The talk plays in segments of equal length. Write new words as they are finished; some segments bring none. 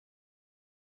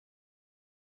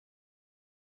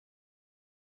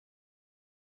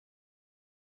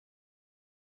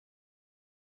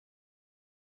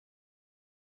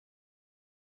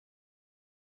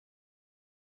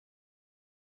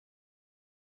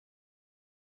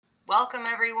Welcome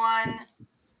everyone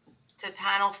to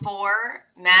panel 4,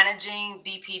 Managing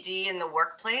BPD in the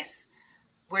Workplace.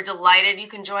 We're delighted you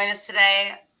can join us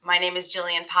today. My name is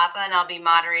Jillian Papa and I'll be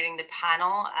moderating the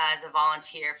panel as a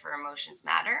volunteer for Emotions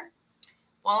Matter.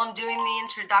 While I'm doing the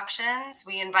introductions,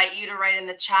 we invite you to write in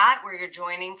the chat where you're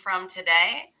joining from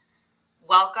today.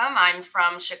 Welcome, I'm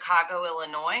from Chicago,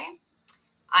 Illinois.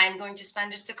 I'm going to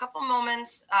spend just a couple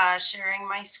moments sharing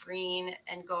my screen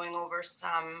and going over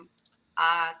some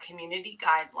community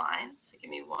guidelines. So give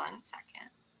me 1 second.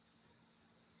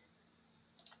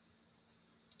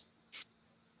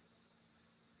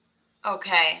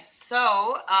 Okay,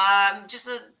 so just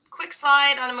a quick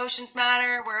slide on Emotions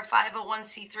Matter. We're a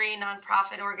 501c3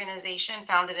 nonprofit organization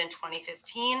founded in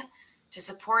 2015 to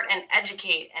support and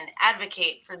educate and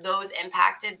advocate for those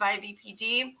impacted by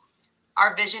BPD.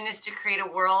 Our vision is to create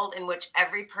a world in which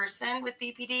every person with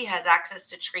BPD has access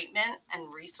to treatment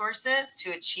and resources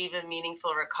to achieve a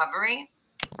meaningful recovery.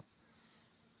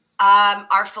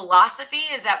 Our philosophy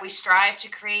is that we strive to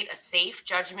create a safe,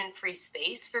 judgment-free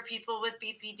space for people with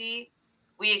BPD.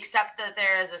 We accept that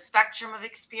there is a spectrum of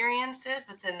experiences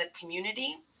within the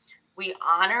community. We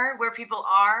honor where people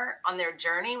are on their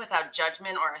journey without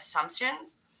judgment or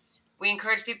assumptions. We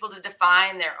encourage people to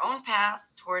define their own path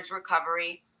towards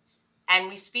recovery. And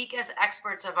we speak as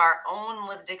experts of our own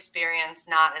lived experience,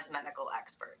 not as medical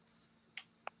experts.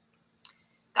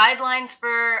 Guidelines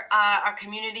for our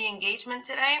community engagement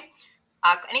today.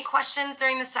 Any questions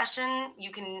during the session, you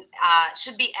can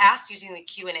should be asked using the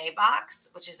Q&A box,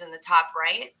 which is in the top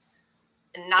right,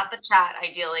 and not the chat,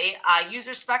 ideally. Use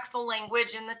respectful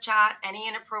language in the chat. Any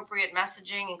inappropriate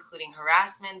messaging, including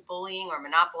harassment, bullying, or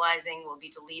monopolizing, will be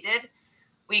deleted.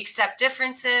 We accept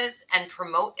differences and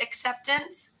promote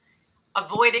acceptance.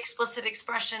 Avoid explicit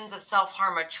expressions of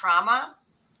self-harm or trauma.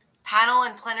 Panel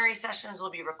and plenary sessions will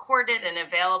be recorded and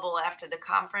available after the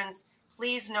conference.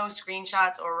 Please no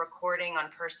screenshots or recording on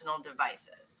personal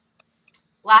devices.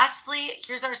 Lastly,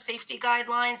 here's our safety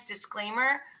guidelines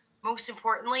disclaimer. Most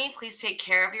importantly, please take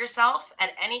care of yourself.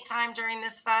 At any time during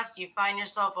this fest, you find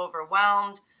yourself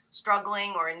overwhelmed,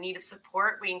 struggling, or in need of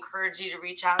support, we encourage you to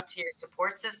reach out to your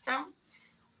support system.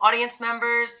 Audience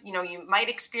members, you might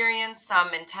experience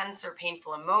some intense or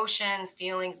painful emotions,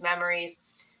 feelings, memories,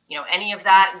 any of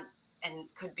that, and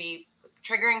could be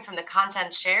triggering from the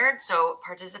content shared. So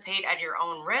participate at your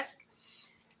own risk.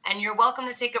 And you're welcome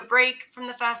to take a break from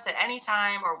the fest at any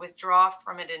time or withdraw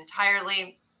from it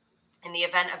entirely. In the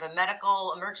event of a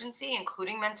medical emergency,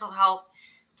 including mental health,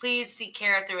 please seek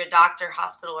care through a doctor,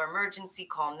 hospital, or emergency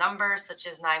call number such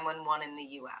as 911 in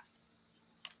the US.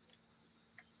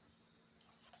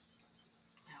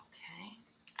 Okay,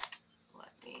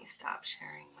 let me stop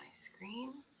sharing my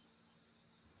screen.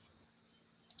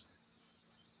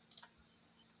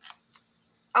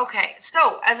 Okay,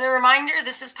 so as a reminder,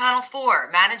 this is panel 4,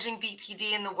 Managing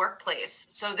BPD in the Workplace.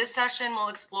 So this session will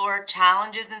explore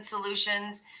challenges and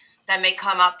solutions that may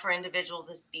come up for individuals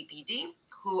with BPD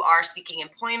who are seeking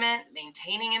employment,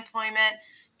 maintaining employment,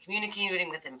 communicating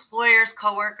with employers,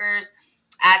 coworkers,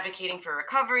 advocating for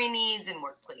recovery needs in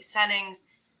workplace settings.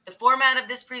 The format of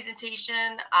this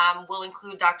presentation will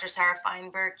include Dr. Sarah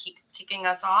Feinberg kicking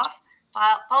us off,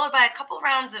 followed by a couple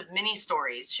rounds of mini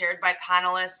stories shared by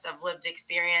panelists of lived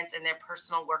experience in their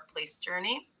personal workplace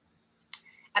journey.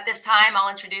 At this time, I'll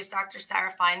introduce Dr.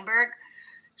 Sarah Feinberg.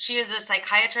 She is a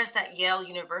psychiatrist at Yale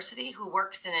University who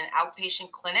works in an outpatient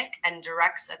clinic and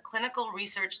directs a clinical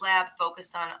research lab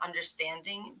focused on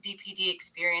understanding BPD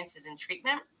experiences and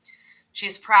treatment. She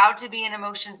is proud to be an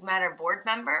Emotions Matter board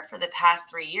member for the past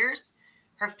 3 years.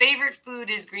 Her favorite food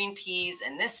is green peas,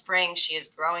 and this spring she is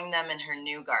growing them in her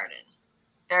new garden.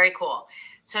 Very cool.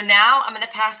 So now I'm going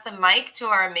to pass the mic to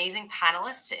our amazing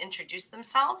panelists to introduce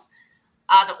themselves.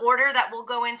 The order that we'll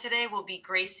go in today will be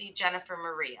Gracie, Jennifer,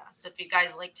 Maria. So if you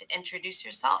guys like to introduce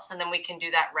yourselves, and then we can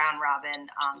do that round robin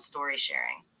story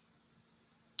sharing.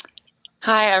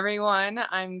 Hi, everyone.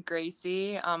 I'm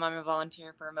Gracie. I'm a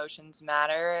volunteer for Emotions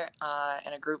Matter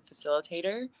and a group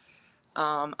facilitator.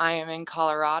 I am in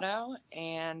Colorado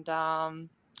and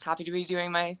happy to be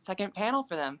doing my second panel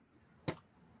for them.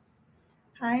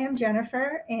 Hi, I'm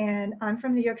Jennifer, and I'm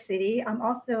from New York City. I'm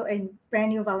also a brand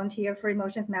new volunteer for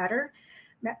Emotions Matter.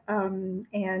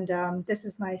 This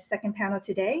is my second panel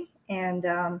today, and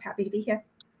I'm happy to be here.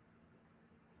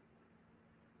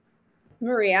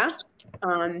 Maria,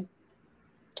 I'm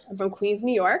from Queens,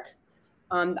 New York.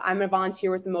 I'm a volunteer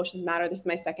with Emotions Matter. This is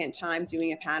my second time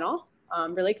doing a panel.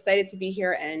 I'm really excited to be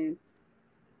here and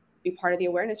be part of the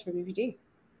awareness for BPD.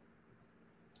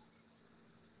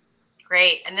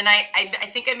 Great. And then I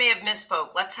think I may have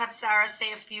misspoke. Let's have Sarah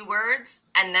say a few words,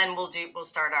 and then we'll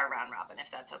start our round robin, if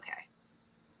that's okay.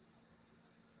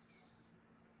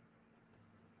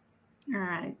 All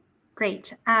right.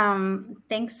 Great.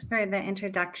 Thanks for the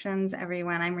introductions,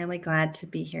 everyone. I'm really glad to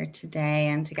be here today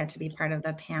and to get to be part of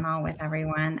the panel with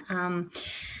everyone.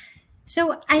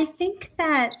 So I think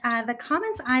that the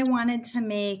comments I wanted to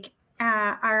make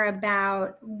are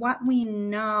about what we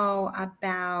know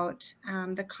about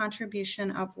the contribution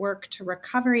of work to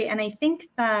recovery. And I think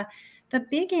the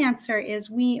big answer is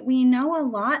we know a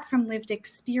lot from lived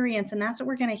experience, and that's what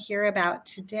we're going to hear about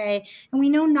today. And we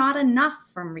know not enough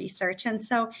from research. And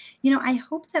so, you know, I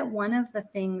hope that one of the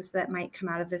things that might come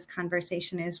out of this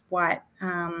conversation is what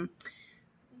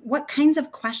kinds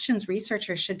of questions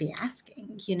researchers should be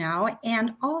asking, you know,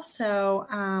 and also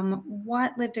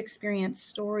what lived experience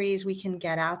stories we can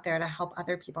get out there to help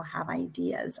other people have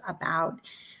ideas about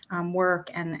work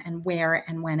and where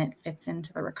and when it fits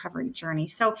into the recovery journey.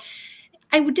 So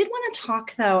I did want to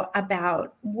talk, though,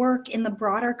 about work in the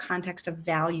broader context of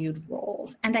valued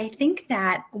roles. And I think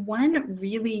that one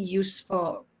really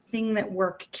useful thing that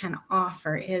work can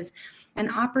offer is an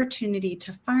opportunity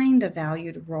to find a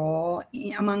valued role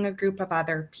among a group of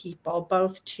other people,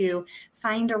 both to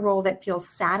find a role that feels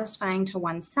satisfying to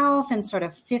oneself and sort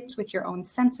of fits with your own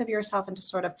sense of yourself, and to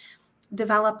sort of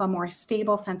develop a more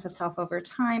stable sense of self over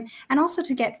time, and also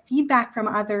to get feedback from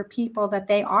other people that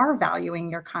they are valuing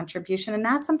your contribution. And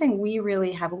that's something we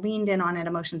really have leaned in on at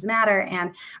Emotions Matter.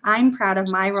 And I'm proud of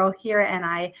my role here, and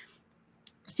I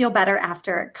feel better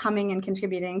after coming and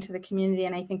contributing to the community.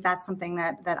 And I think that's something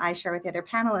that I share with the other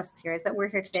panelists here, is that we're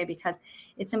here today because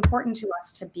it's important to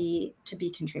us to be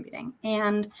contributing.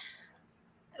 And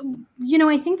you know,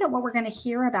 I think that what we're going to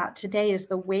hear about today is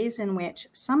the ways in which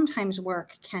sometimes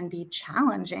work can be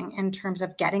challenging in terms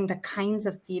of getting the kinds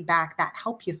of feedback that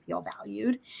help you feel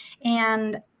valued.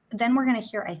 And then we're going to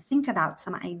hear, I think, about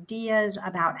some ideas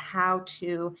about how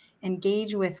to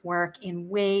engage with work in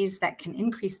ways that can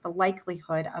increase the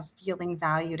likelihood of feeling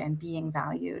valued and being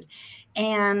valued.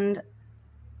 And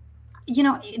you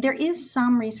know, there is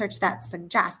some research that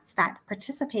suggests that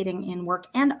participating in work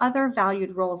and other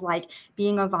valued roles, like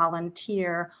being a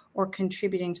volunteer or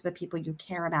contributing to the people you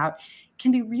care about,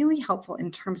 can be really helpful in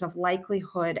terms of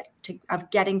likelihood of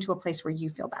getting to a place where you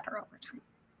feel better over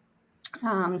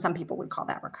time. Some people would call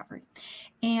that recovery.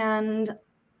 And,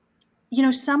 you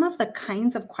know, some of the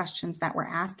kinds of questions that we're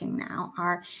asking now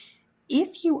are,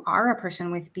 if you are a person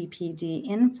with BPD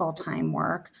in full-time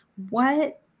work,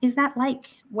 what is that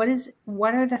like? What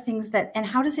are the things that, and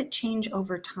how does it change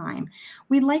over time?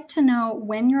 We'd like to know,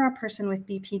 when you're a person with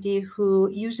BPD who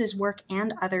uses work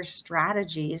and other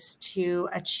strategies to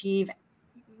achieve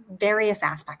various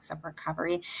aspects of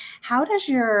recovery, how does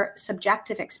your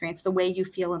subjective experience, the way you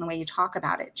feel and the way you talk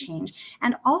about it, change?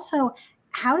 And also,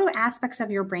 how do aspects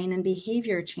of your brain and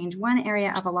behavior change? One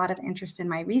area of a lot of interest in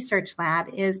my research lab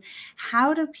is,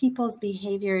 how do people's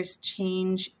behaviors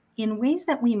change in ways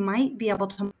that we might be able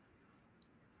to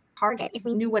target if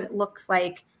we knew what it looks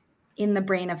like in the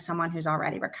brain of someone who's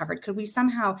already recovered? Could we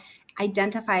somehow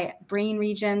identify brain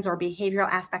regions or behavioral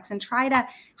aspects and try to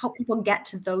help people get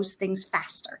to those things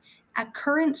faster?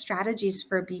 Current strategies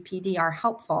for BPD are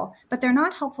helpful, but they're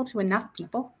not helpful to enough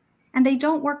people, and they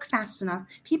don't work fast enough.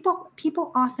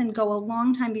 People often go a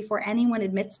long time before anyone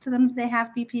admits to them that they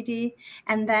have BPD,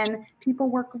 and then people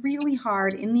work really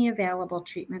hard in the available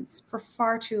treatments for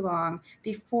far too long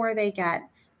before they get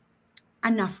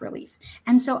enough relief.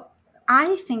 And so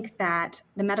I think that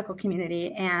the medical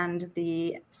community and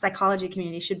the psychology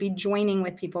community should be joining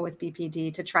with people with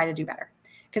BPD to try to do better,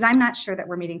 because I'm not sure that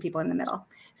we're meeting people in the middle.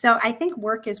 So I think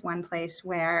work is one place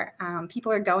where people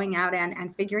are going out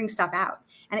and figuring stuff out.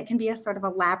 And it can be a sort of a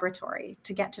laboratory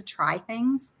to get to try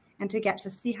things and to get to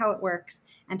see how it works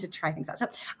and to try things out. So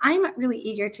I'm really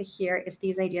eager to hear if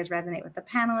these ideas resonate with the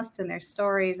panelists and their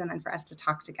stories, and then for us to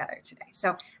talk together today.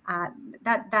 So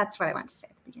that's what I want to say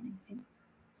at the beginning.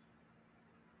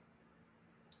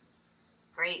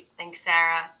 Great. Thanks,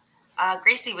 Sarah.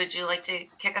 Gracie, would you like to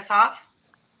kick us off?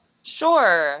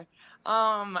 Sure.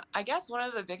 I guess one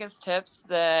of the biggest tips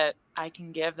that I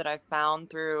can give that I found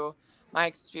through my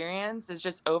experience is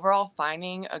just overall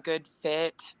finding a good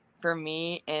fit for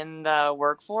me in the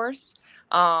workforce.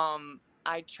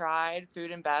 I tried food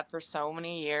and bev for so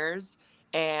many years,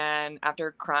 and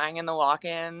after crying in the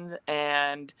walk-ins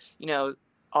and, you know,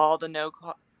 all the no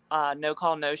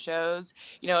call, no shows,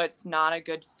 you know, it's not a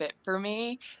good fit for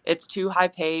me. It's too high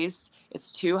paced.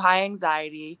 It's too high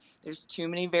anxiety. There's too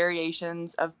many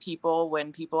variations of people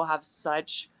when people have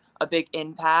such a big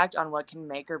impact on what can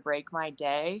make or break my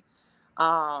day.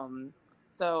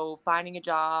 So finding a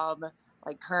job,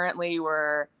 like currently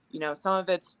we're, some of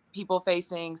it's people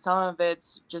facing, some of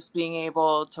it's just being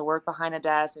able to work behind a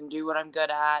desk and do what I'm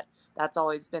good at. That's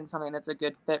always been something that's a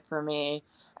good fit for me,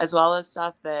 as well as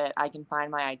stuff that I can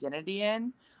find my identity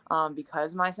in,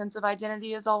 because my sense of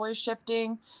identity is always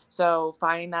shifting. So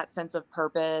finding that sense of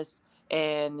purpose.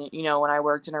 And, when I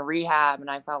worked in a rehab and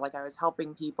I felt like I was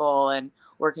helping people and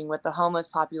working with the homeless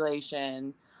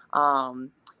population. And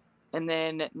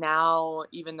then now,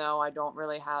 even though I don't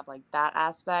really have like that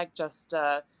aspect, just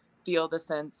to feel the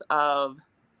sense of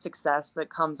success that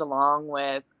comes along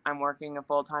with I'm working a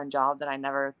full-time job that I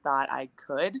never thought I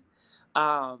could.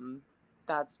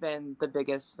 That's been the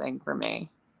biggest thing for me.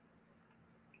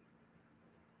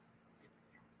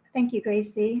 Thank you,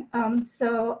 Gracie.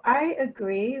 So I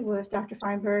agree with Dr.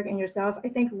 Feinberg and yourself. I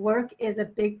think work is a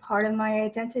big part of my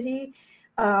identity.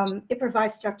 It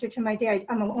provides structure to my day.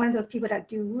 I'm one of those people that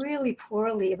do really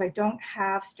poorly if I don't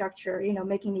have structure,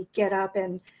 making me get up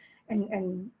and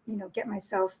get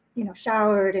myself,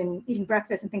 showered and eating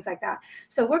breakfast and things like that.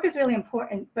 So work is really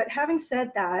important. But having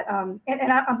said that, and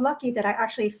I'm lucky that I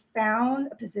actually found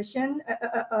a position,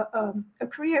 a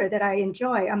career that I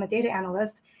enjoy. I'm a data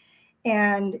analyst.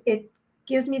 And it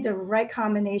gives me the right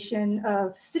combination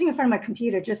of sitting in front of my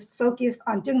computer, just focused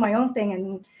on doing my own thing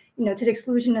and, to the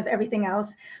exclusion of everything else,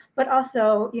 but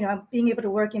also, being able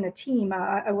to work in a team.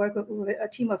 I work with a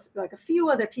team of like a few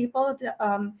other people.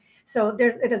 So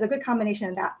there's a good combination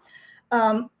of that.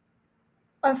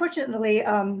 Unfortunately,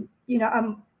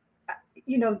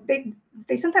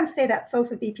 they sometimes say that folks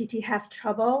with BPD have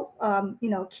trouble,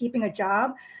 keeping a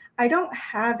job. I don't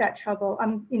have that trouble.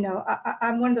 I'm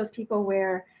one of those people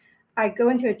where I go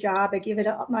into a job, I give it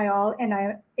my all, and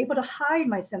I'm able to hide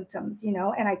my symptoms,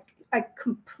 and I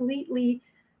completely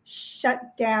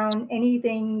shut down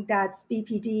anything that's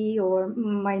BPD or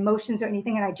my emotions or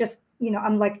anything. And I just,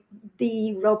 I'm like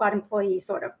the robot employee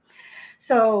sort of.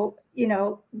 So,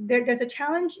 there's a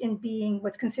challenge in being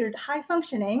what's considered high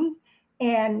functioning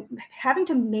and having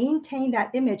to maintain that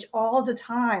image all the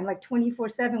time, like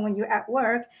 24/7 when you're at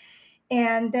work.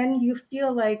 And then you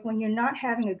feel like when you're not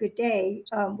having a good day,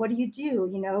 what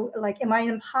do? Like, am I an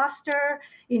imposter?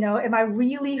 Am I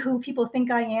really who people think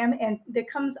I am? And there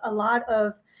comes a lot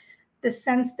of the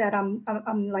sense that I'm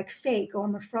like fake or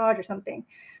I'm a fraud or something.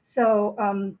 So,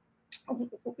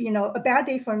 a bad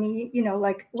day for me,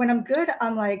 like when I'm good,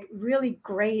 I'm like really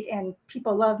great and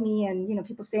people love me and,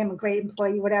 people say I'm a great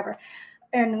employee, whatever.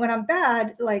 And when I'm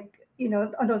bad, like,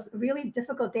 on those really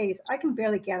difficult days, I can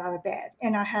barely get out of bed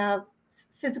and I have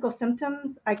physical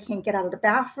symptoms. I can't get out of the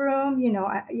bathroom,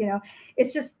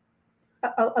 it's just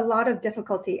a lot of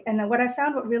difficulty. And what I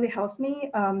found, what really helps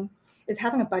me is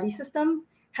having a buddy system,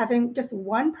 having just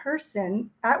one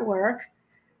person at work.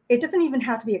 It doesn't even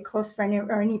have to be a close friend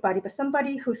or anybody, but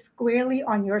somebody who's squarely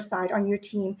on your side, on your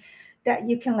team, that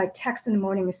you can like text in the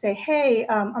morning and say, hey,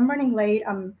 I'm running late.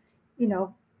 I'm,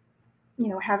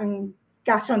 having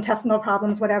gastrointestinal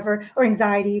problems, whatever, or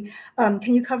anxiety.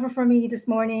 Can you cover for me this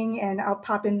morning? And I'll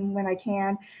pop in when I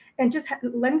can. And just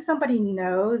letting somebody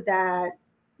know that,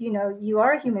 you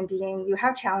are a human being, you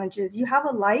have challenges, you have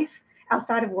a life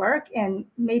outside of work. And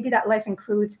maybe that life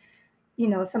includes,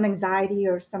 some anxiety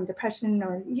or some depression,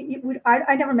 or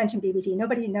I never mentioned BPD.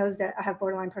 Nobody knows that I have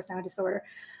borderline personality disorder.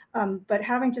 But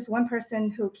having just one person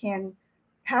who can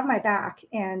have my back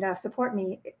and support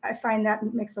me, I find that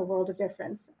makes a world of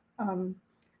difference.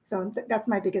 So that's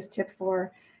my biggest tip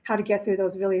for how to get through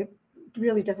those really,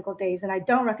 really difficult days. And I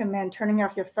don't recommend turning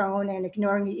off your phone and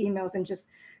ignoring the emails and just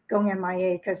going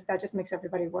MIA, because that just makes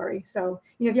everybody worry. So,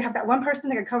 if you have that one person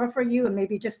that can cover for you and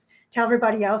maybe just tell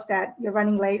everybody else that you're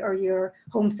running late or you're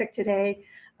homesick today,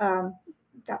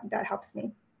 that helps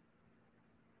me.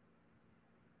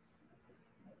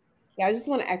 Yeah, I just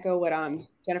want to echo what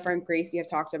Jennifer and Gracie have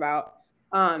talked about.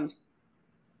 I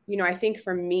think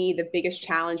for me, the biggest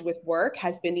challenge with work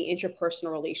has been the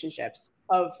interpersonal relationships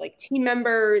of like team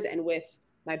members and with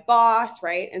my boss,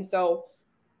 right? And so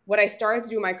what I started to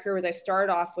do in my career was I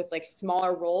started off with like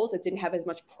smaller roles that didn't have as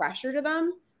much pressure to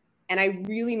them. And I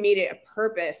really made it a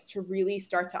purpose to really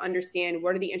start to understand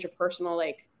what are the interpersonal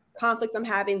like conflicts I'm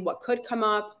having, what could come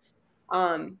up.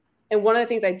 And one of the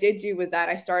things I did do was that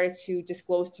I started to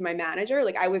disclose to my manager.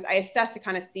 Like I assessed to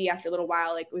kind of see after a little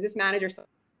while, like, was this manager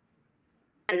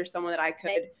someone that I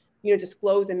could,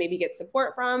 disclose and maybe get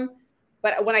support from?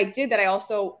 But when I did that, I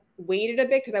also waited a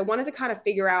bit because I wanted to kind of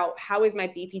figure out how is my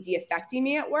BPD affecting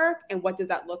me at work and what does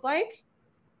that look like?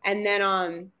 And then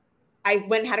I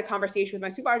went and had a conversation with my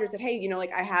supervisor and said, hey,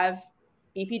 I have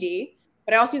BPD,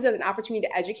 but I also used it as an opportunity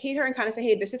to educate her and kind of say,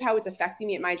 hey, this is how it's affecting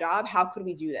me at my job. How could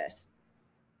we do this?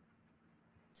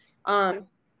 I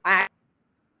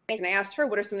asked her,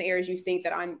 what are some of the areas you think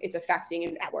that it's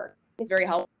affecting at work? It's very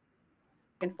helpful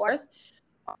and forth.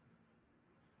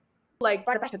 Like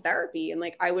brought it back to therapy, and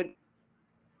like I would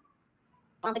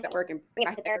conflict at work and bring it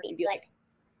back to therapy and be like,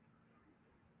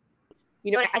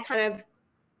 you know, I kind of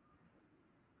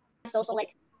a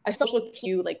social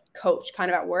cue like coach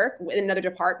kind of at work in another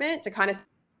department to kind of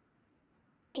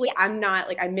I'm not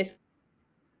like I misread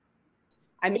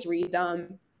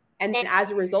them, and then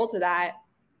as a result of that,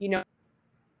 you know,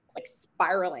 like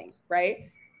spiraling,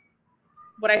 right?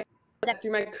 What I that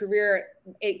through my career,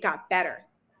 it got better,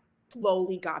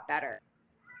 slowly got better.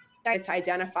 I started to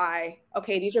identify,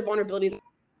 okay, these are vulnerabilities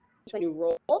to a new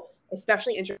role,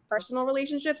 especially interpersonal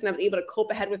relationships, and I was able to cope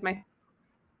ahead with my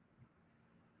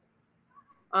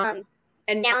and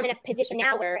now I'm in a position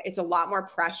now where it's a lot more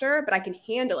pressure, but I can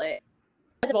handle it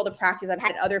because of all the practice I've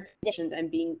had in other positions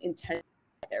and being intense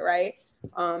with it, right?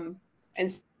 And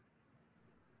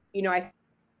you know,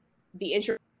 the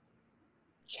intro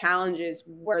challenges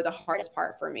were the hardest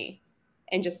part for me.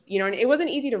 And just, you know, and it wasn't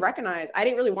easy to recognize. I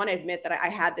didn't really want to admit that I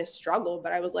had this struggle,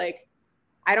 but I was like,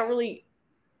 I don't really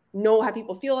know how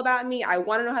people feel about me. I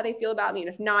want to know how they feel about me. And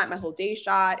if not, my whole day's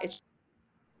shot. It's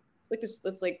like this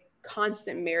like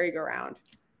constant merry-go-round.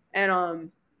 And,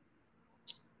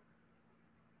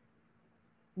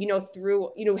 you know,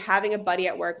 through, you know, having a buddy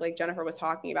at work, like Jennifer was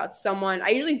talking about, I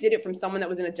usually did it from someone that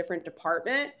was in a different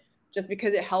department, just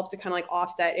because it helped to kind of like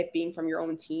offset it being from your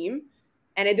own team.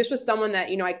 And this was someone that,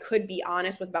 you know, I could be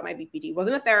honest with about my BPD.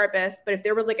 Wasn't a therapist, but if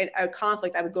there was like a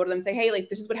conflict, I would go to them and say, hey, like,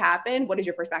 this is what happened. What is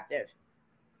your perspective?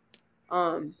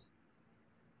 So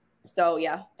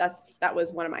yeah, that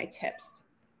was one of my tips.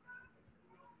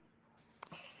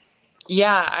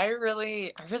 Yeah, I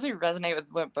really resonate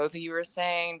with what both of you were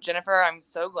saying. Jennifer, I'm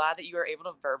so glad that you were able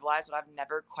to verbalize what I've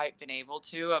never quite been able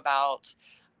to about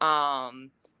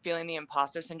feeling the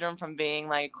imposter syndrome from being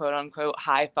like quote unquote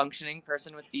high functioning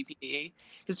person with BPD.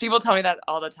 Because people tell me that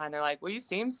all the time. They're like, well, you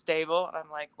seem stable. And I'm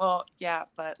like, well, yeah,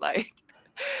 but like,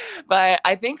 but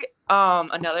I think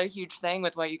another huge thing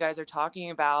with what you guys are talking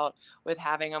about with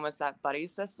having almost that buddy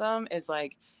system is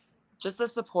like, just the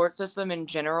support system in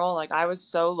general. Like I was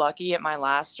so lucky at my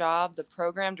last job. The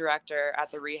program director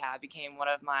at the rehab became one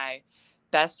of my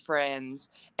best friends,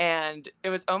 and it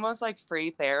was almost like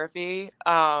free therapy,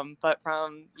 but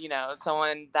from, you know,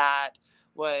 someone that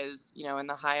was, you know, in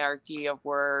the hierarchy of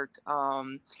work,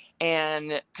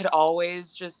 and could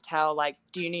always just tell, like,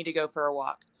 do you need to go for a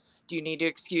walk? Do you need to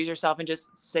excuse yourself and just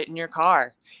sit in your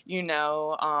car? You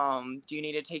know, do you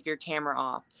need to take your camera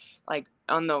off? Like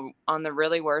on the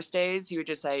really worst days, he would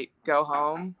just say, go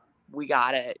home, we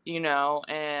got it, you know.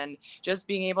 And just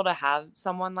being able to have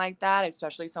someone like that,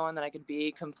 especially someone that I could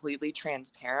be completely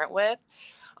transparent with,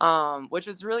 which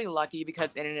was really lucky,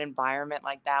 because in an environment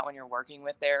like that, when you're working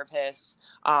with therapists,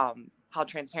 how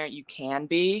transparent you can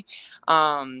be,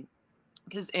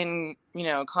 because in, you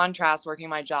know, contrast, working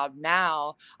my job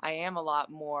now, I am a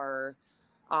lot more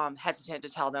hesitant to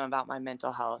tell them about my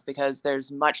mental health, because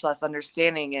there's much less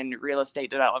understanding in real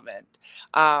estate development.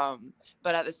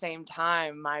 But at the same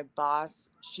time, my boss,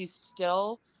 she's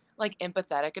still like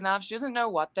empathetic enough. She doesn't know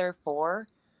what they're for,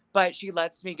 but she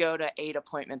lets me go to 8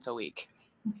 appointments a week.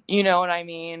 You know what I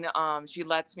mean? She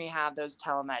lets me have those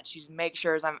telemeds. She makes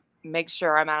sure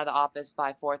I'm out of the office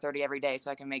by 4:30 every day so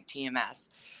I can make TMS.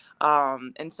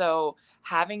 And so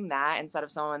having that instead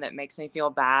of someone that makes me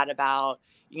feel bad about,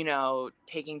 you know,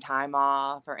 taking time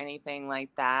off or anything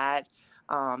like that,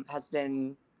 has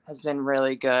been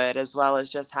really good, as well as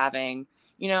just having,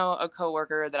 you know, a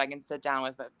coworker that I can sit down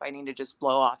with if I need to just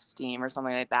blow off steam or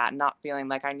something like that, and not feeling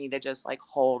like I need to just like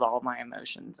hold all my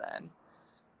emotions in.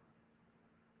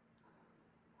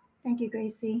 Thank you,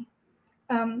 Gracie.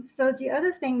 So the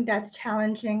other thing that's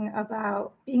challenging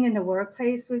about being in the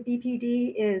workplace with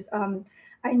BPD is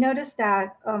I noticed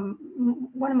that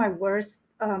one of my worst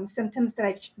symptoms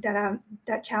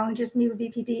that challenges me with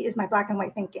BPD is my black and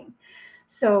white thinking.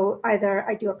 So either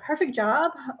I do a perfect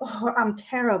job or I'm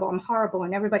terrible, I'm horrible,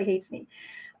 and everybody hates me.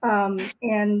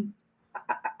 And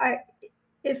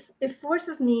it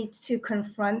forces me to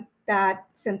confront that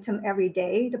symptom every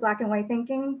day, the black and white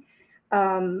thinking,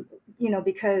 you know,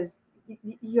 because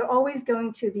you're always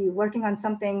going to be working on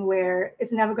something where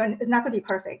it's not going to be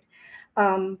perfect.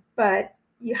 But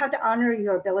you have to honor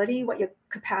your ability, what your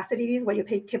capacities, what your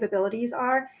capabilities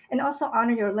are, and also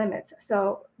honor your limits.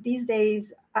 So these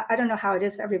days, I don't know how it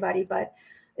is for everybody, but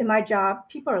in my job,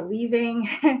 people are leaving.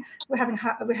 we're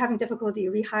having difficulty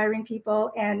rehiring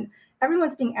people, and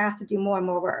everyone's being asked to do more and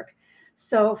more work.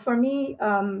 So for me,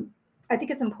 I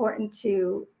think it's important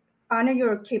to honor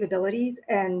your capabilities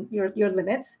and your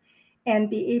limits, and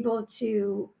be able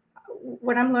to,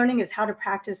 what I'm learning is how to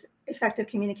practice effective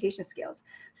communication skills.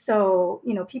 So,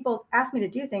 people ask me to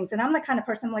do things and I'm the kind of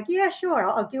person I'm like, yeah, sure,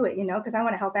 I'll do it, because I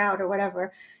want to help out or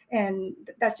whatever. And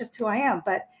that's just who I am.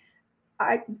 But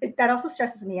that also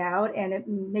stresses me out, and it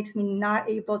makes me not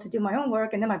able to do my own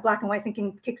work. And then my black and white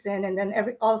thinking kicks in, and then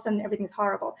all of a sudden everything's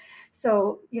horrible.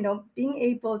 So, being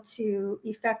able to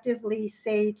effectively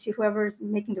say to whoever's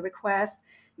making the request,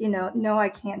 no, I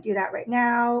can't do that right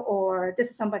now, or this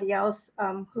is somebody else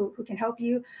who can help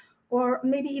you, or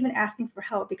maybe even asking for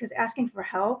help, because asking for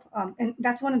help, and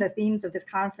that's one of the themes of this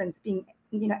conference being,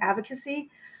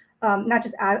 advocacy. Not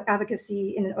just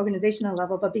advocacy in an organizational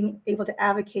level, but being able to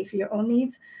advocate for your own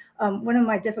needs. One of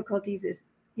my difficulties is,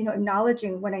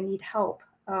 acknowledging when I need help,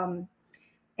 and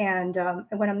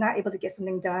when I'm not able to get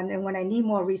something done, and when I need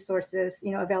more resources,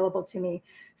 available to me.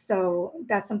 So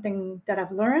that's something that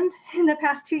I've learned in the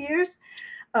past 2 years,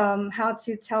 how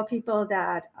to tell people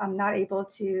that I'm not able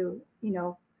to,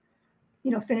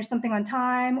 finish something on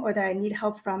time, or that I need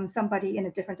help from somebody in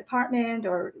a different department,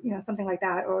 or, something like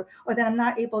that, or that I'm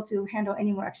not able to handle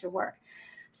any more extra work.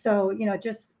 So,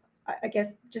 I guess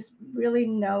just really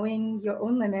knowing your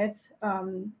own limits,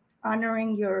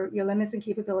 honoring your limits and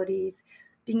capabilities,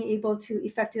 being able to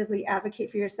effectively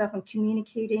advocate for yourself and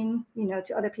communicating,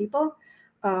 to other people.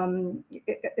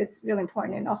 It's really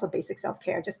important. And also basic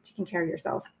self-care, just taking care of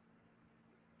yourself.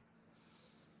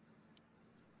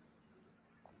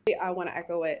 I want to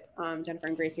echo what Jennifer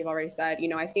and Gracie have already said.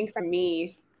 I think for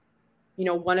me,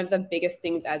 one of the biggest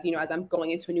things as I'm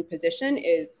going into a new position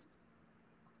is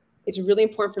it's really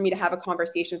important for me to have a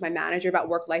conversation with my manager about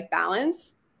work-life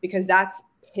balance, because that's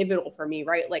pivotal for me,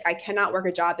 right? Like, I cannot work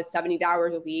a job that's 70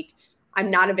 hours a week. I'm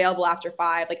not available after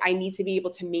 5. Like, I need to be able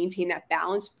to maintain that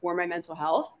balance for my mental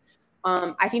health.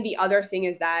 I think the other thing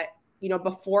is that,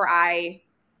 before I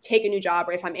take a new job,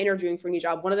 or if I'm interviewing for a new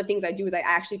job, one of the things I do is I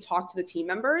actually talk to the team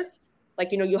members. Like,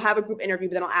 you'll have a group interview,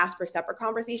 but then I'll ask for a separate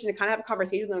conversation to kind of have a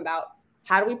conversation with them about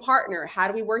how do we partner? How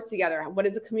do we work together? What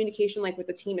is the communication like with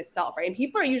the team itself, right? And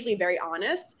people are usually very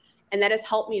honest, and that has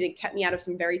helped me to keep me out of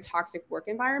some very toxic work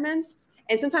environments.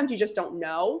 And sometimes you just don't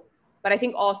know. But I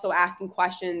think also asking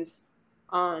questions,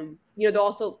 they'll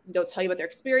tell you about their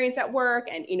experience at work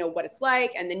and, what it's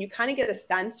like. And then you kind of get a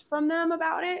sense from them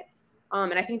about it.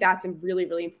 And I think that's really,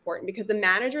 really important, because the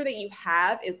manager that you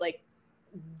have is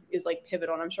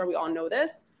pivotal. And I'm sure we all know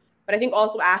this. But I think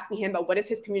also asking him about what is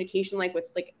his communication like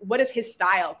with, like, what is his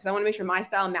style? Because I want to make sure my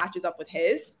style matches up with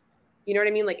his. You know what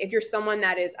I mean? Like, if you're someone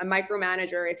that is a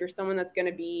micromanager, if you're someone that's going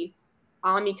to be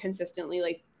on me consistently,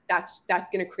 like, that's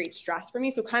going to create stress for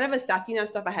me. So kind of assessing that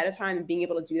stuff ahead of time and being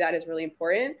able to do that is really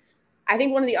important. I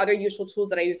think one of the other useful tools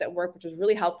that I used at work, which was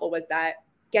really helpful, was that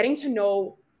getting to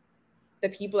know the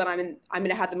people that I'm going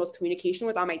to have the most communication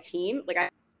with on my team.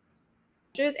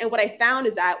 And what I found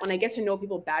is that when I get to know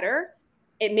people better,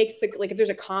 it makes if there's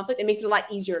a conflict, it makes it a lot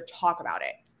easier to talk about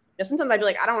it. Sometimes I'd be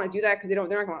like, I don't want to do that because they're not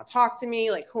going to want to talk to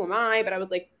me. Like, who am I? But I was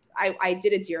like, I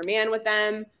did a Dear Man with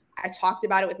them. I talked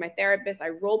about it with my therapist. I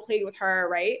role played with her,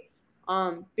 right?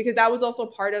 Because that was also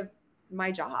part of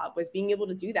my job, was being able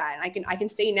to do that. And I can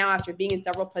say now, after being in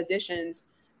several positions,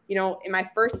 in my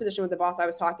first position with the boss I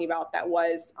was talking about, that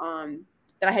was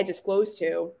that I had disclosed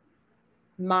to,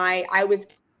 I was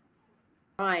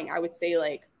crying, I would say,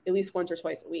 like, at least once or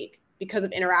twice a week, because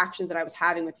of interactions that I was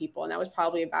having with people. And that was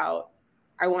probably about,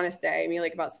 I want to say,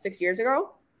 like about 6 years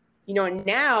ago, and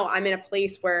now I'm in a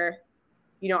place where,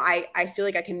 I feel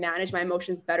like I can manage my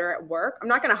emotions better at work. I'm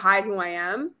not going to hide who I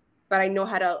am, but I know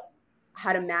how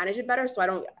to manage it better, so I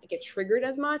don't get triggered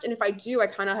as much. And if I do, I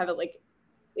kind of have it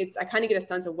I kind of get a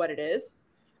sense of what it is.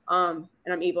 And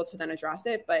I'm able to then address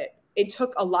it. But it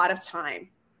took a lot of time.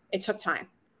 It took time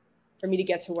for me to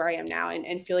get to where I am now,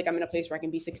 and feel like I'm in a place where I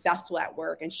can be successful at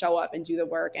work and show up and do the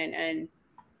work and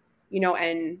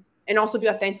also be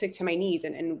authentic to my needs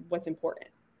and what's important.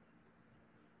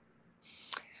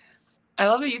 I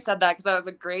love that you said that, because that was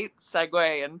a great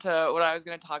segue into what I was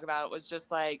going to talk about. Was just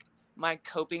like my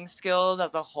coping skills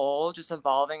as a whole, just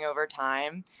evolving over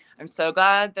time. I'm so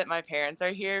glad that my parents are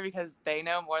here, because they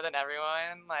know more than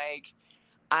everyone. Like,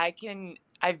 I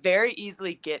very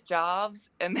easily get jobs,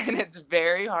 and then it's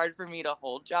very hard for me to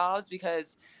hold jobs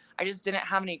because I just didn't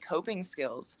have any coping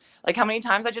skills. Like, how many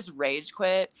times I just rage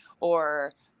quit,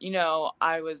 or,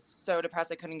 I was so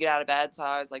depressed I couldn't get out of bed. So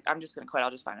I was like, I'm just going to quit. I'll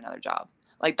just find another job.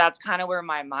 Like, that's kind of where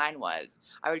my mind was.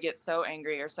 I would get so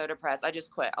angry or so depressed. I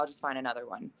just quit. I'll just find another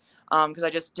one. because I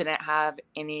just didn't have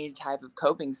any type of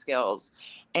coping skills.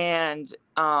 And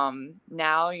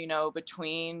now, you know,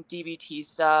 between DBT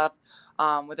stuff,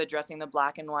 with addressing the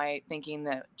black and white thinking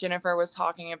that Jennifer was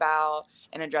talking about,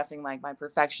 and addressing like my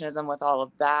perfectionism with all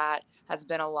of that has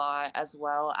been a lot, as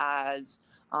well as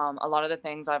a lot of the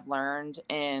things I've learned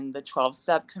in the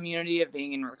 12-step community of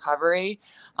being in recovery.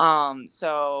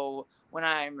 So when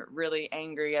I'm really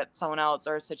angry at someone else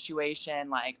or a situation,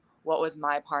 like, what was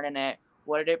my part in it?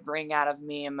 What did it bring out of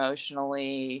me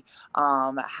emotionally?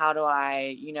 How do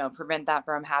I, you know, prevent that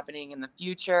from happening in the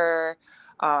future?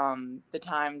 The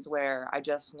times where I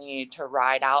just need to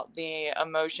ride out the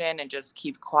emotion and just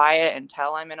keep quiet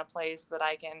until I'm in a place that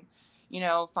I can, you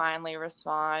know, finally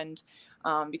respond.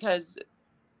 Because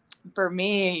for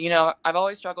me, you know, I've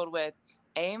always struggled with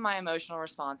A, my emotional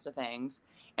response to things,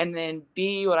 and then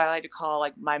B, what I like to call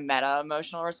like my meta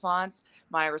emotional response,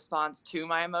 my response to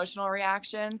my emotional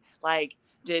reaction. Like,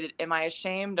 am I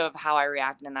ashamed of how I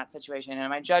reacted in that situation?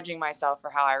 Am I judging myself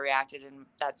for how I reacted in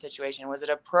that situation? Was it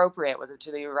appropriate? Was it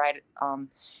to the right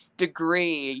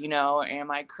degree? You know,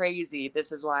 am I crazy?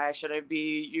 This is why I shouldn't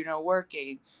be, you know,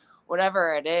 working,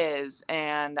 whatever it is.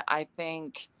 And I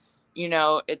think, you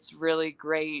know, it's really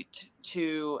great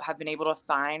to have been able to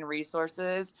find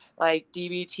resources like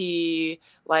DBT,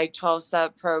 like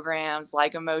 12-step programs,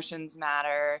 like Emotions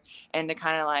Matter, and to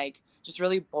kind of like just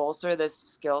really bolster this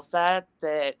skill set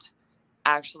that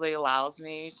actually allows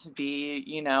me to be,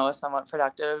 you know, a somewhat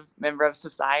productive member of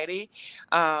society.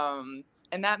 And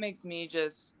that makes me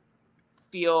just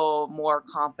feel more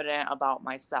confident about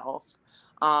myself.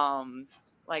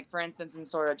 Like, for instance, in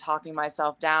sort of talking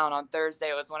myself down on Thursday,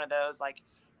 it was one of those, like,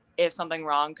 if something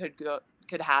wrong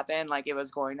could happen, like, it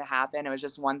was going to happen. It was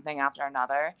just one thing after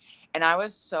another. And I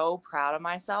was so proud of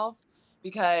myself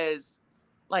because,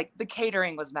 like, the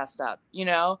catering was messed up, you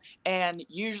know? And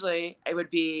usually it would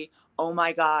be, oh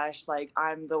my gosh, like,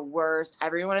 I'm the worst.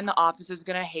 Everyone in the office is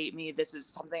going to hate me. This is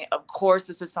something, of course,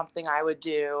 this is something I would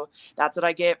do. That's what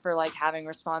I get for, like, having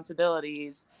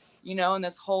responsibilities, you know, and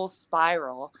this whole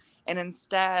spiral. And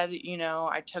instead, you know,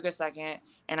 I took a second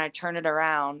and I turned it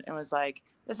around and was like,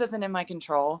 this isn't in my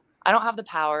control. I don't have the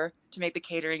power to make the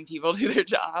catering people do their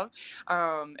job.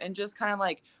 And just kind of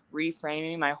like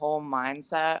reframing my whole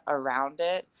mindset around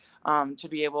it, to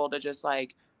be able to just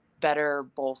like better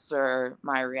bolster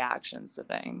my reactions to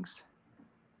things.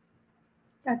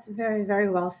 That's very, very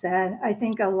well said. I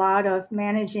think a lot of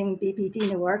managing BPD in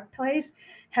the workplace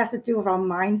has to do with our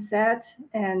mindset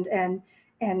and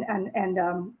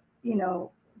you know,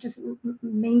 just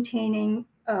maintaining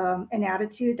an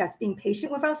attitude that's being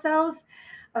patient with ourselves,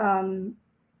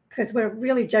 because we're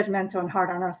really judgmental and hard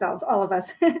on ourselves, all of us.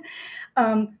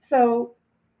 So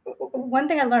one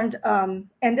thing I learned,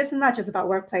 and this is not just about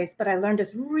workplace, but I learned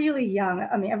this really young.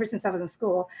 I mean, ever since I was in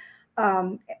school.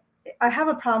 I have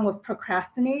a problem with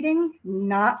procrastinating,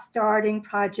 not starting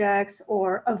projects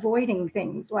or avoiding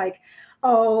things like,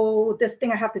 oh, this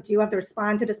thing I have to do, I have to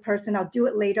respond to this person, I'll do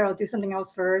it later, I'll do something else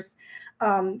first.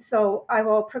 So I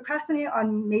will procrastinate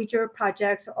on major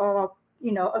projects, or,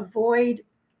 you know, avoid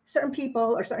certain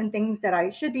people or certain things that I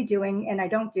should be doing and I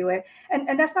don't do it.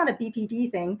 And that's not a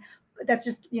BPD thing. That's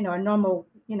just, you know, a normal,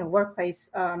 you know, workplace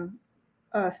uh,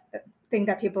 thing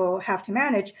that people have to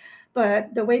manage.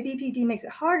 But the way BPD makes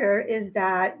it harder is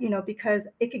that, you know, because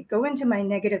it could go into my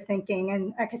negative thinking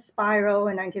and I could spiral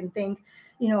and I can think,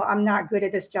 you know, I'm not good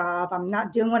at this job. I'm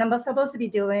not doing what I'm supposed to be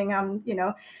doing. You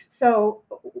know, so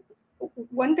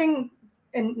one thing,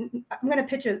 and I'm going to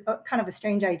pitch a kind of a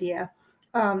strange idea.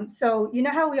 So, you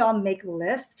know how we all make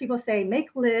lists? People say, make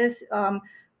lists,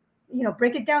 you know,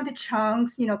 break it down to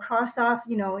chunks, you know, cross off,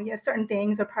 you know, certain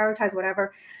things or prioritize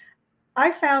whatever.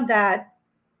 I found that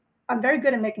I'm very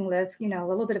good at making lists, you know, a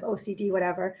little bit of OCD,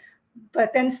 whatever.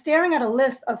 But then staring at a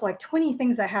list of like 20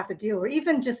 things I have to do, or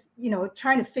even just, you know,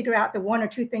 trying to figure out the one or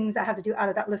two things I have to do out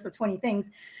of that list of 20 things,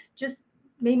 just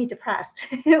made me depressed.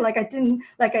 Like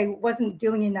I wasn't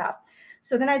doing enough.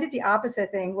 So then I did the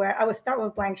opposite thing where I would start with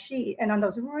a blank sheet. And on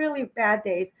those really bad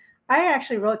days, I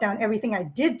actually wrote down everything I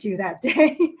did do that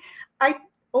day. I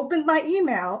opened my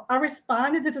email, I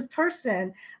responded to this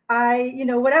person, you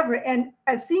know, whatever. And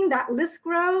I've seen that list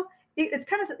grow. It's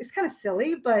kind of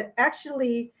silly, but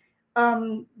actually,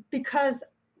 because,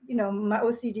 you know, my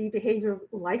OCD behavior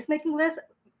likes making lists,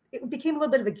 it became a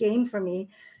little bit of a game for me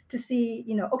to see,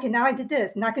 you know, okay, now I did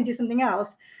this, now I can do something else.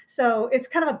 So it's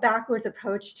kind of a backwards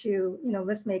approach to, you know,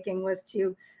 list making, was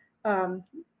to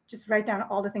just write down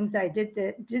all the things that I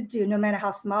did do, no matter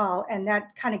how small. And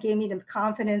that kind of gave me the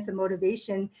confidence and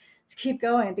motivation to keep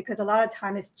going, because a lot of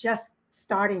time it's just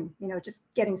starting, you know, just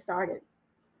getting started.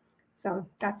 So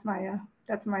that's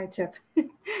my tip.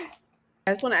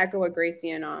 I just want to echo what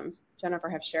Gracie and Jennifer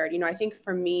have shared. You know, I think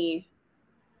for me,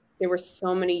 there were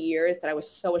so many years that I was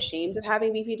so ashamed of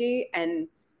having BPD,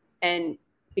 and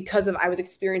because of I was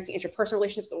experiencing interpersonal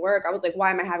relationships at work, I was like,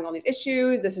 why am I having all these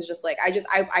issues? This is just like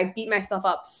I beat myself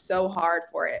up so hard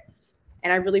for it,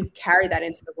 and I really carried that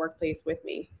into the workplace with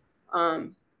me.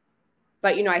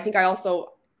 But you know, I think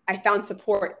I found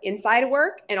support inside of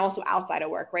work and also outside of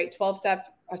work. Right,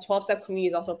 12-step community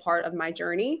is also part of my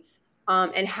journey.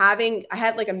 And I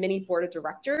had like a mini board of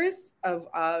directors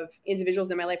of individuals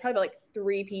in my life, probably like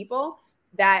 3 people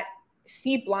that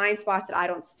see blind spots that I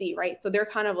don't see, right? So they're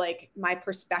kind of like my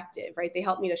perspective, right? They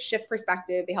help me to shift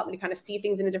perspective. They help me to kind of see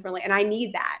things in a different light. And I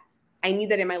need that. I need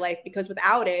that in my life, because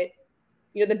without it,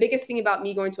 you know, the biggest thing about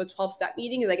me going to a 12-step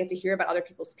meeting is I get to hear about other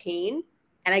people's pain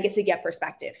and I get to get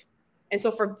perspective. And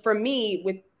so for me,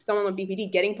 with someone with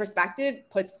BPD, getting perspective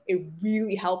it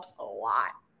really helps a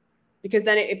lot. Because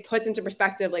then it puts into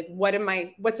perspective, like,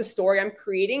 what's the story I'm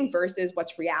creating versus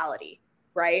what's reality,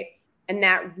 right? And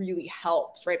that really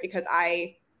helps, right? Because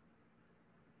I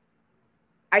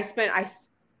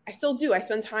still do. I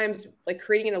spend times like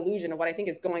creating an illusion of what I think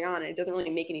is going on, and it doesn't really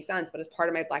make any sense, but it's part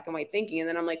of my black and white thinking. And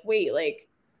then I'm like, wait, like,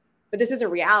 but this is a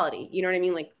reality. You know what I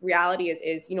mean? Like, reality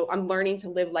is, you know, I'm learning to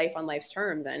live life on life's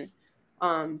terms. And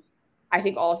I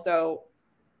think also,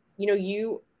 you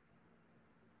know,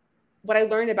 what I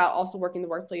learned about also working in the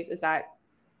workplace is that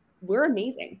we're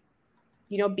amazing.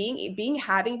 You know,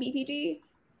 having BPD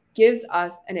gives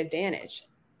us an advantage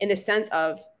in the sense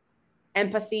of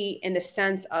empathy, in the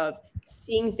sense of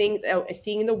seeing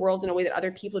the world in a way that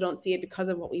other people don't see it because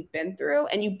of what we've been through.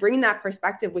 And you bring that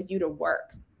perspective with you to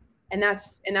work. And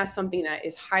that's something that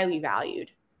is highly valued.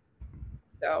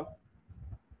 So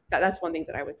that's one thing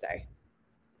that I would say.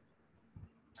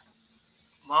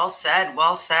 Well said.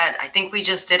 Well said. I think we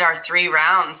just did our 3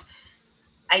 rounds.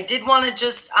 I did want to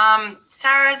just,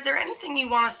 Sarah, is there anything you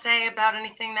want to say about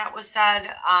anything that was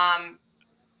said?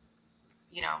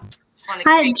 You know, just want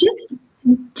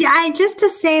to just to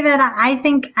say that I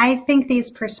think these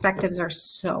perspectives are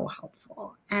so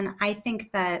helpful, and I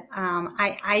think that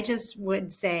I just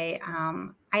would say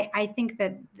I think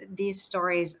that these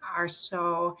stories are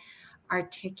so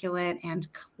articulate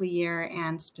and clear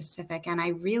and specific, and I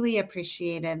really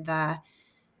appreciated the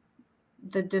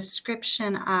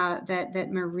description that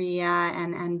Maria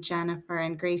and Jennifer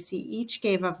and Gracie each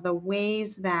gave of the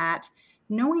ways that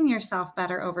knowing yourself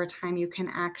better over time, you can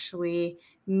actually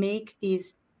make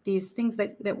these things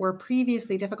that were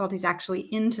previously difficulties actually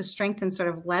into strength and sort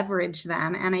of leverage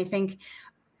them. And I think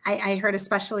I heard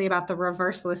especially about the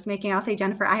reverse list making. I'll say,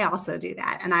 Jennifer, I also do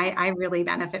that, and I really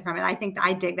benefit from it. I think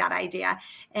I dig that idea.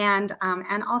 And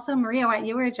also, Maria, what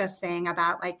you were just saying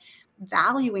about like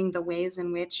valuing the ways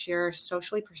in which you're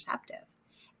socially perceptive.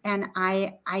 And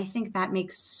I think that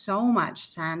makes so much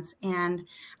sense. And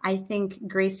I think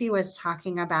Gracie was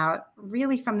talking about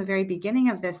really from the very beginning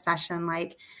of this session,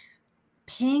 like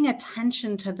paying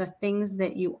attention to the things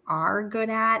that you are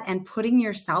good at and putting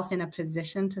yourself in a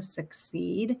position to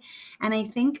succeed. And I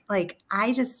think like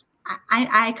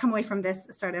I come away from this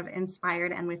sort of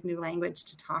inspired and with new language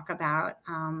to talk about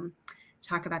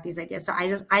these ideas. So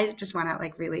I just want to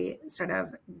like really sort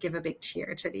of give a big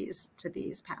cheer to these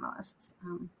panelists.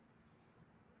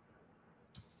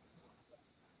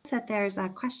 That there's a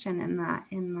question in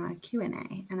the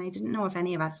Q&A, and I didn't know if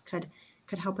any of us could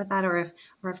help with that, or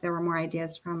if there were more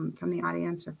ideas from the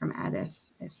audience or from Ed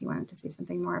if he wanted to say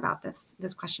something more about this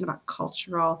question about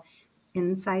cultural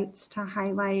insights to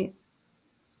highlight.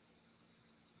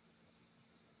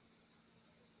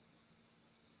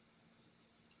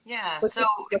 Yeah, so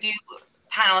if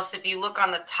you look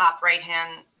on the top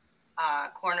right-hand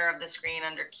corner of the screen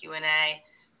under Q&A,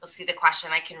 you'll see the question.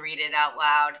 I can read it out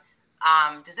loud.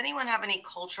 Does anyone have any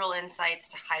cultural insights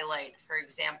to highlight? For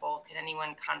example, could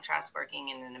anyone contrast working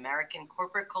in an American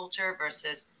corporate culture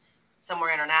versus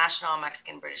somewhere international,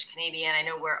 Mexican, British, Canadian? I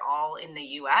know we're all in the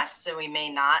US, so we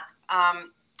may not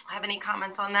have any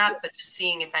comments on that, but just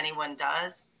seeing if anyone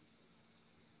does.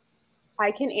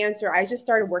 I can answer. I just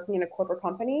started working in a corporate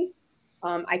company.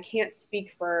 I can't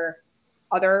speak for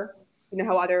other,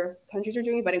 how other countries are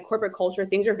doing, but in corporate culture,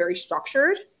 things are very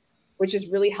structured, which is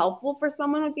really helpful for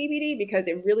someone with BPD because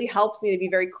it really helps me to be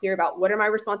very clear about what are my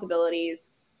responsibilities,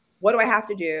 what do I have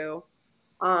to do,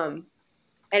 and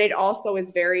it also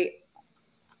is very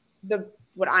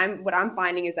what I'm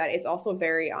finding is that it's also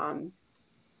very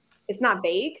it's not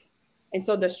vague, and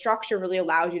so the structure really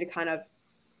allows you to kind of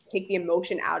take the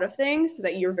emotion out of things so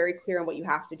that you're very clear on what you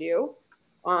have to do.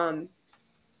 And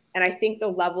I think the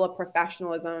level of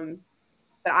professionalism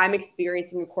that I'm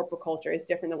experiencing in corporate culture is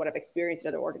different than what I've experienced in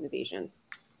other organizations.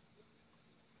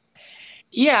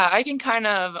 Yeah, I can kind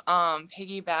of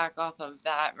piggyback off of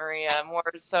that, Maria, more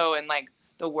so in like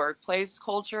the workplace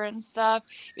culture and stuff.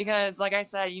 Because like I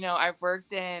said, I've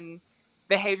worked in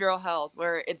behavioral health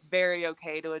where it's very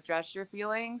okay to address your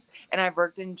feelings. And I've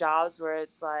worked in jobs where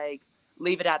it's like,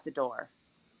 leave it at the door,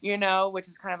 which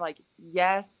is kind of like,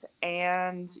 yes.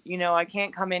 And, I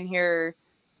can't come in here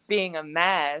being a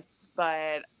mess,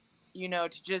 but, to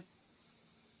just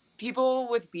people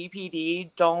with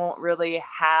BPD don't really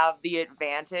have the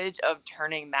advantage of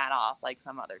turning that off like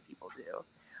some other people do.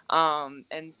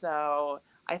 And so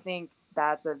I think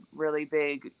that's a really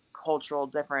big cultural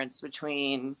difference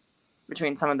between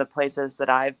some of the places that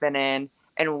I've been in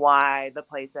and why the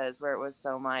places where it was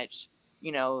so much,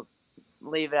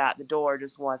 leave it at the door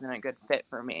just wasn't a good fit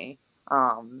for me.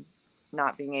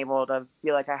 Not being able to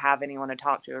feel like I have anyone to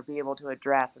talk to or be able to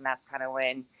address. And that's kind of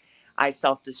when I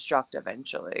self-destruct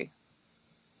eventually.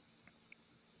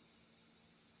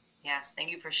 Yes, thank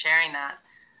you for sharing that.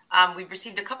 We've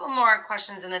received a couple more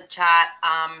questions in the chat.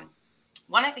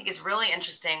 One I think is really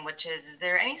interesting, which is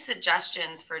there any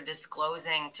suggestions for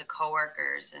disclosing to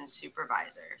coworkers and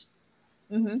supervisors?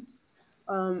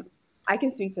 I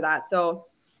can speak to that. So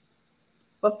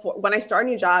when I start a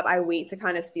new job, I wait to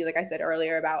kind of see, like I said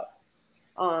earlier, about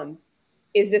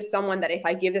is this someone that if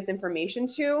I give this information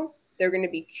to, they're going to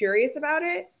be curious about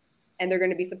it and they're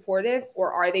going to be supportive,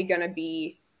 or are they going to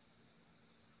be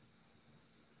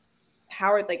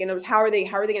how are they going to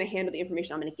handle the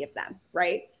information I'm going to give them,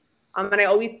 right? And I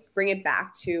always bring it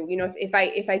back to,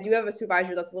 if I do have a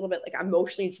supervisor that's a little bit like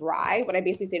emotionally dry, what I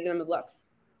basically say to them is, look,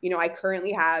 I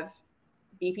currently have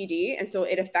BPD, and so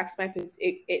it affects my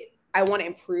I want to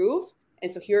improve,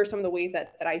 and so here are some of the ways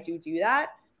that I do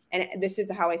that, and this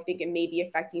is how I think it may be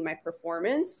affecting my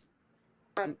performance.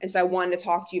 And so I wanted to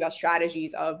talk to you about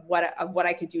strategies of what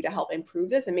I could do to help improve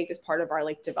this and make this part of our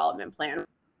like development plan.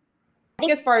 I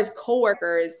think as far as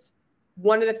coworkers,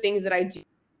 one of the things that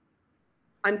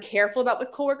I'm careful about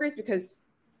with coworkers, because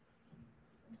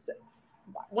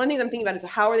one thing I'm thinking about is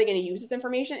how are they going to use this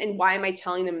information and why am I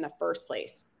telling them in the first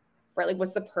place, right? Like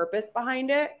what's the purpose behind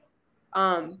it?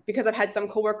 Because I've had some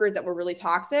coworkers that were really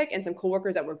toxic and some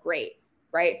coworkers that were great,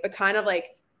 right? But kind of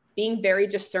like being very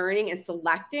discerning and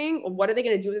selecting, what are they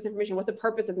going to do with this information? What's the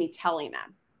purpose of me telling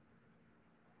them?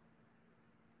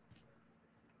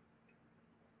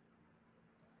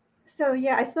 So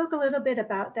yeah, I spoke a little bit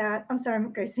about that. I'm sorry,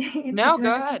 Gracie. No,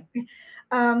 go ahead.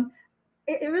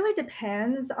 It really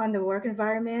depends on the work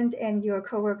environment and your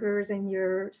coworkers and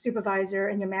your supervisor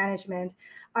and your management.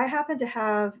 I happen to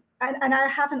have, and I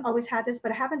haven't always had this,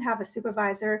 but I happen to have a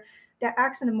supervisor that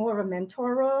acts in a more of a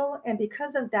mentor role. And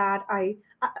because of that, I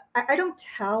don't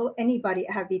tell anybody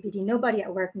I have BPD. Nobody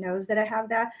at work knows that I have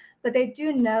that, but they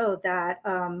do know that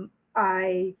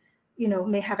I,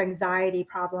 may have anxiety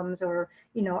problems or,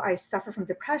 I suffer from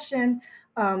depression.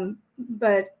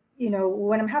 But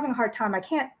when I'm having a hard time, I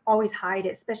can't always hide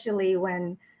it, especially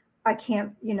when I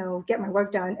can't, get my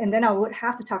work done. And then I would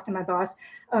have to talk to my boss,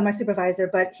 my supervisor,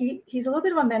 but he's a little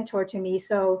bit of a mentor to me.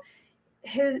 So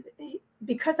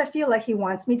because I feel like he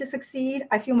wants me to succeed,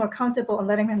 I feel more comfortable in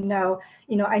letting him know,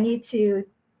 I need to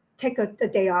take a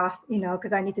day off,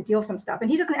 because I need to deal with some stuff. And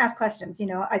he doesn't ask questions,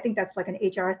 I think that's like an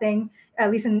HR thing,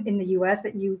 at least in the US,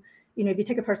 that if you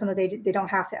take a personal day, they don't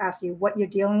have to ask you what you're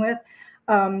dealing with.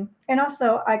 And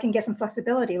also I can get some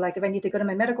flexibility, like if I need to go to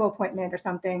my medical appointment or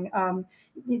something,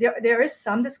 there is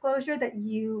some disclosure that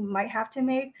you might have to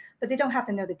make, but they don't have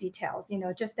to know the details,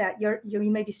 just that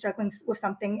you may be struggling with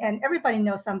something, and everybody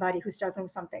knows somebody who's struggling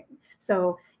with something.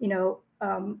 So,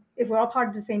 if we're all part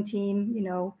of the same team,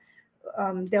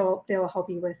 they'll help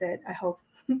you with it, I hope.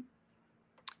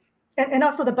 And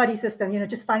also the buddy system,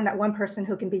 just finding that one person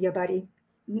who can be your buddy,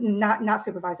 not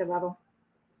supervisor level.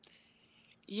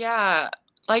 Yeah,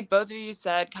 like both of you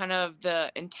said, kind of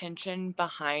the intention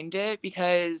behind it,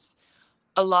 because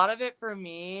a lot of it for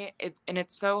me,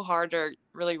 it's so hard to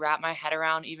really wrap my head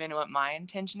around even what my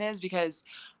intention is, because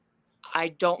I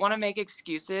don't want to make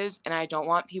excuses and I don't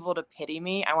want people to pity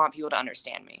me. I want people to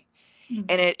understand me. Mm-hmm.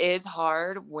 And it is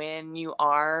hard when you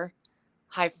are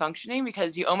high functioning,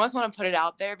 because you almost want to put it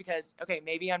out there because, okay,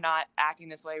 maybe I'm not acting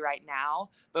this way right now,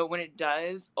 but when it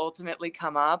does ultimately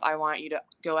come up, I want you to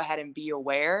go ahead and be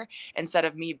aware, instead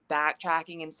of me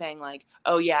backtracking and saying like,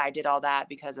 oh yeah, I did all that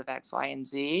because of X, Y, and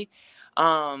Z.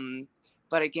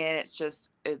 But again,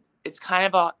 it's kind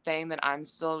of a thing that I'm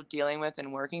still dealing with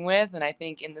and working with. And I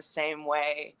think in the same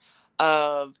way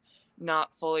of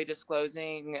not fully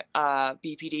disclosing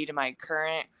BPD to my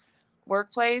current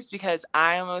workplace, because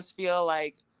I almost feel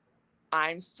like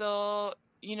I'm still,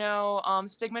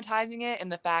 stigmatizing it,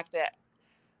 and the fact that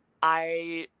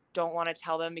I don't want to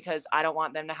tell them because I don't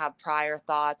want them to have prior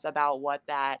thoughts about what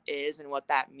that is and what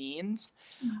that means.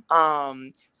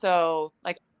 So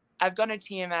like I've gone to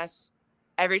TMS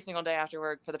every single day after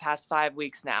work for the past 5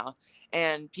 weeks now.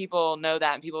 And people know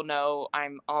that, and people know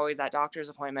I'm always at doctor's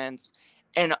appointments.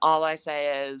 And all I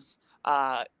say is,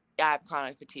 I have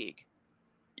chronic fatigue,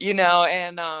 and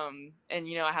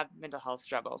I have mental health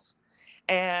struggles.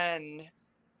 And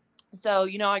so,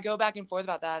 I go back and forth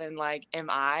about that, and like, am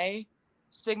I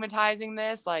stigmatizing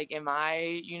this? Like, am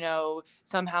I,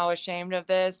 somehow ashamed of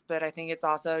this? But I think it's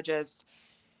also just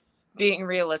being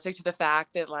realistic to the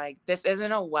fact that like this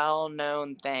isn't a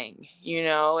well-known thing.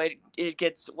 It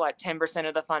gets 10%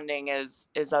 of the funding is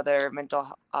other mental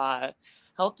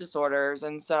health disorders,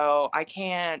 and so I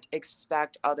can't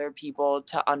expect other people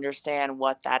to understand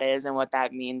what that is and what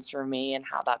that means for me and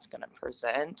how that's going to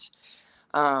present.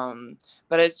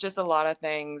 But it's just a lot of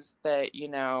things that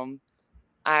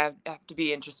I have to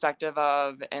be introspective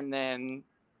of, and then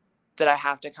that I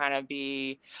have to kind of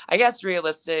be, I guess,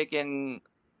 realistic and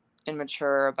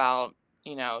mature about,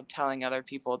 telling other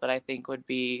people that I think would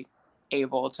be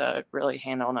able to really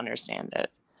handle and understand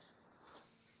it.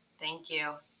 Thank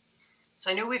you. So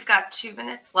I know we've got 2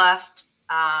 minutes left.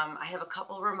 I have a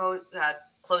couple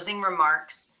closing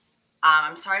remarks.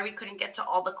 I'm sorry we couldn't get to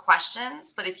all the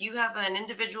questions, but if you have an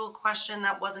individual question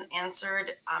that wasn't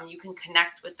answered, you can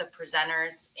connect with the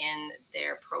presenters in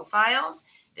their profiles.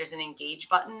 There's an engage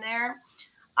button there.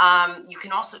 You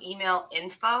can also email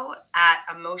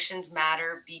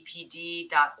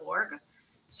info@emotionsmatterbpd.org.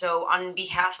 So on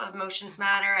behalf of Emotions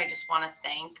Matter, I just want to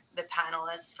thank the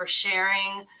panelists for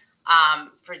sharing,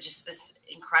 for just this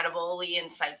incredibly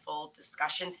insightful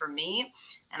discussion for me,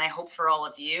 and I hope for all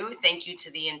of you. Thank you to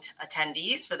the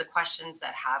attendees for the questions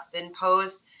that have been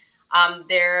posed.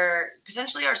 There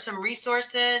potentially are some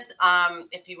resources.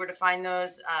 If you were to find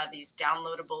those, these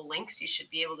downloadable links, you should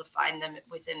be able to find them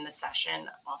within the session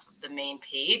off of the main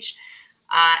page.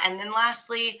 And then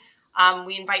lastly,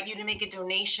 we invite you to make a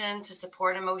donation to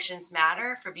support Emotions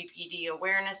Matter for BPD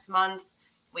Awareness Month.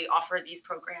 We offer these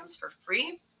programs for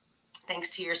free.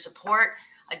 Thanks to your support.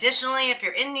 Additionally, if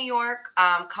you're in New York,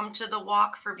 come to the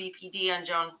walk for BPD on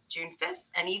June 5th.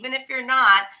 And even if you're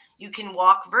not, you can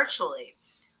walk virtually.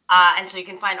 And so you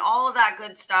can find all of that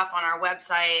good stuff on our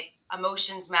website,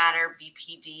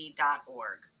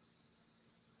 emotionsmatterbpd.org.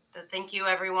 So thank you,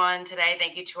 everyone, today.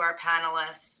 Thank you to our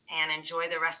panelists, and enjoy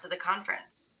the rest of the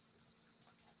conference.